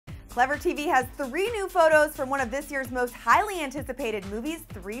ClevverTV has 3 new photos from one of this year's most highly anticipated movies,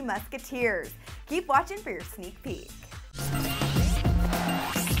 Three Musketeers. Keep watching for your sneak peek.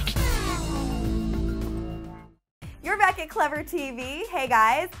 You're back at ClevverTV. Hey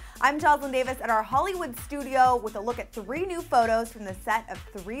guys, I'm Jocelyn Davis at our Hollywood studio with a look at 3 new photos from the set of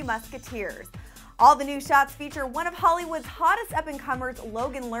Three Musketeers. All the new shots feature one of Hollywood's hottest up-and-comers,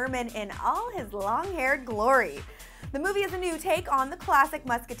 Logan Lerman, in all his long-haired glory. The movie is a new take on the classic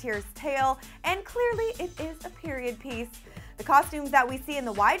Musketeers tale, and clearly it is a period piece. The costumes that we see in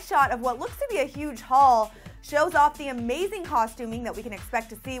the wide shot of what looks to be a huge haul shows off the amazing costuming that we can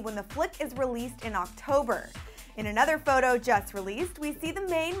expect to see when the flick is released in October. In another photo just released, we see the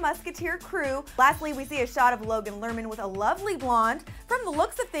main Musketeer crew. Lastly, we see a shot of Logan Lerman with a lovely blonde. From the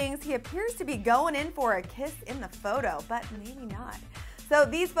looks of things, he appears to be going in for a kiss in the photo, but maybe not. So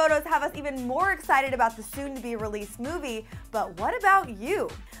these photos have us even more excited about the soon-to-be-released movie, but what about you?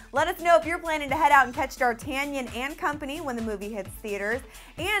 Let us know if you're planning to head out and catch D'Artagnan and company when the movie hits theaters,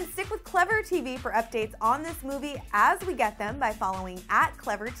 and stick with ClevverTV for updates on this movie as we get them by following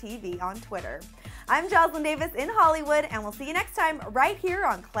 @ClevverTV on Twitter. I'm Jocelyn Davis in Hollywood, and we'll see you next time right here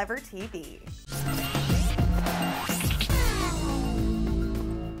on ClevverTV.